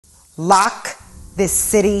lock this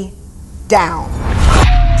city down.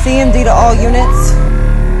 CMD to all units.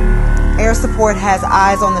 Air support has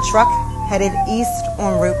eyes on the truck headed east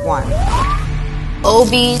on Route 1.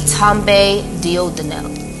 Obi Tambe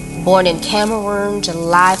Diodene, born in Cameroon,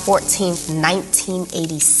 July 14th,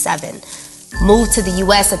 1987. Moved to the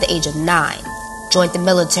U.S. at the age of 9. Joined the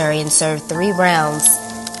military and served 3 rounds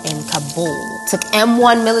in Kabul. Took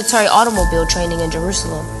M1 military automobile training in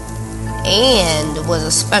Jerusalem. And was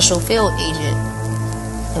a special field agent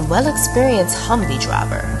and well-experienced Humvee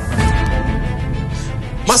driver.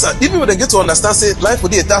 Master, if people get to understand, say life for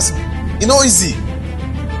the task, easy.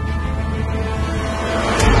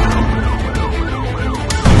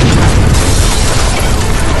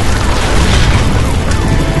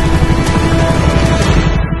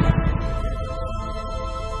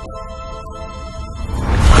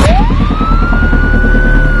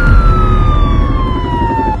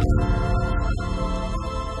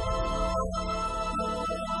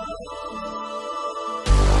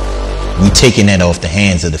 We taking that off the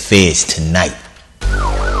hands of the feds tonight.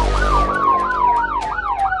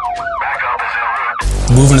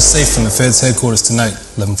 Moving the safe from the feds headquarters tonight,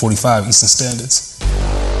 11:45 Eastern Standards.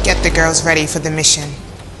 Get the girls ready for the mission.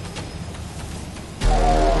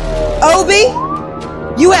 Obi,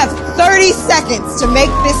 you have 30 seconds to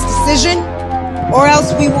make this decision, or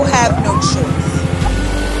else we will have no choice.